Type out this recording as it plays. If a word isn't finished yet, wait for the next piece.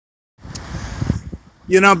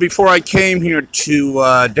Before I came here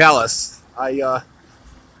to Dallas, I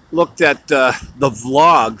looked at the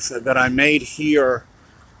vlogs that I made here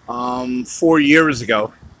 4 years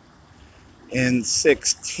ago in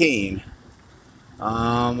 16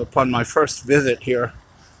 upon my first visit here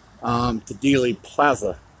to Dealey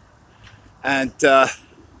Plaza. And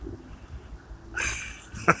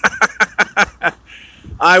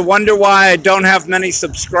I wonder why I don't have many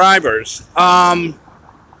subscribers.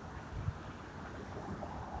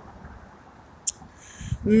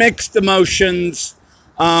 Mixed emotions.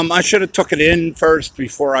 I should have took it in first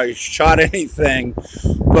before I shot anything.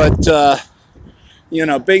 But,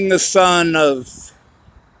 being the son of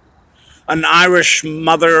an Irish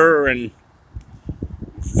mother and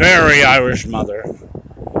very Irish mother,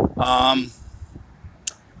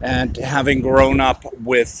 and having grown up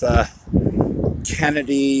with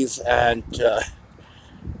Kennedy's and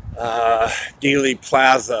Dealey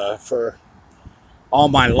Plaza for all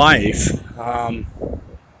my life,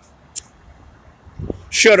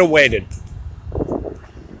 should have waited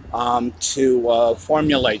to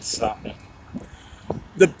formulate something.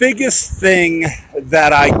 The biggest thing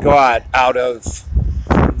that I got out of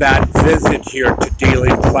that visit here to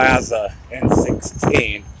Dealey Plaza in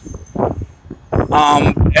 16,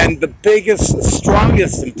 and the biggest,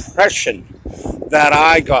 strongest impression that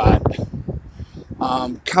I got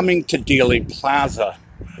coming to Dealey Plaza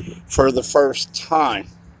for the first time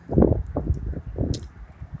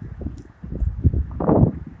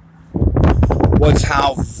was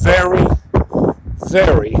how very,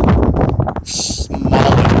 very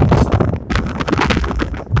small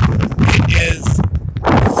it is. It is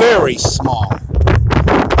very small.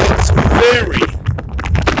 It's very,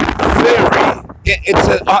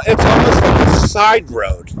 it's almost like a side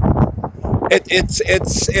road.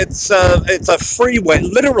 It's a freeway,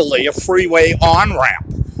 literally a freeway on-ramp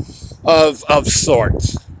of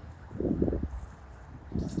sorts.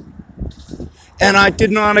 And I did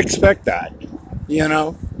not expect that.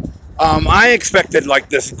 I expected like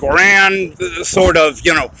this grand sort of,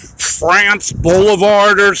 France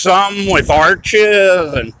Boulevard or something with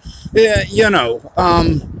arches and, the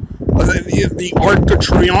Arc de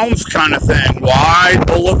Triomphe kind of thing, wide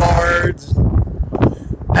boulevards.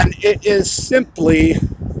 And it is simply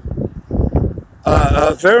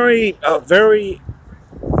a very,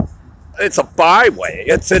 it's a byway.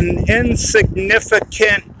 It's an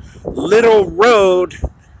insignificant little road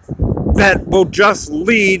that will just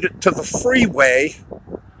lead to the freeway,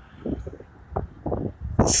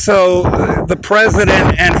 so the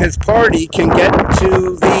president and his party can get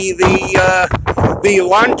to the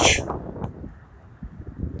lunch.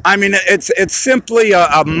 I mean, it's simply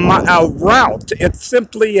a route. It's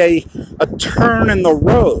simply a turn in the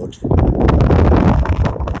road,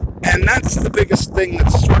 and that's the biggest thing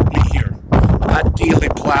that struck me here at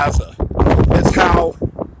Dealey Plaza, is how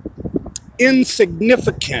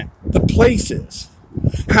insignificant the place is.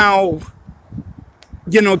 How,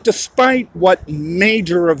 despite what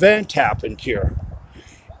major event happened here,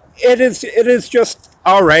 it is just,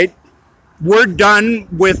 all right, we're done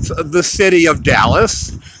with the city of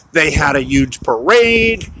Dallas. They had a huge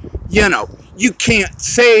parade. You can't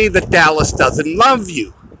say that Dallas doesn't love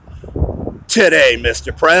you today,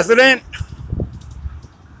 Mr. President.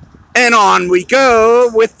 And on we go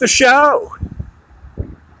with the show.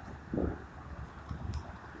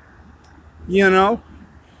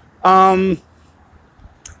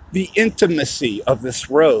 The intimacy of this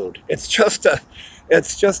road. It's just a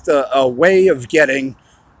way of getting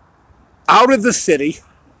out of the city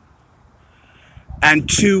and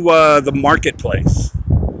to the marketplace,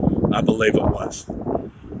 I believe it was.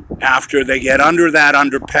 After they get under that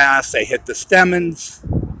underpass, they hit the Stemmons,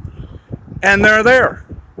 and they're there.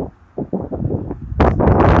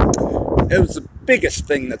 It was the biggest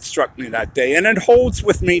thing that struck me that day, and it holds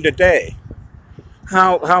with me today.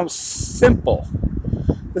 How simple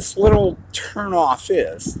this little turnoff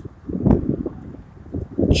is,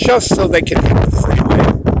 just so they can hit the freeway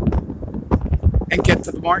and get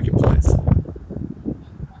to the marketplace.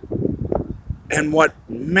 And what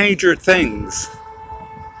major things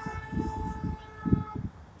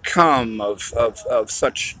come of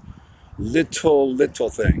such little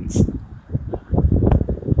things.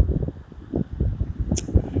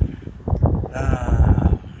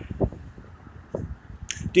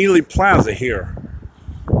 Dealey Plaza here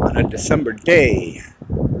on a December day,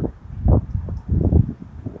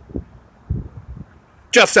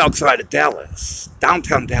 just outside of Dallas,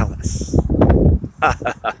 downtown Dallas.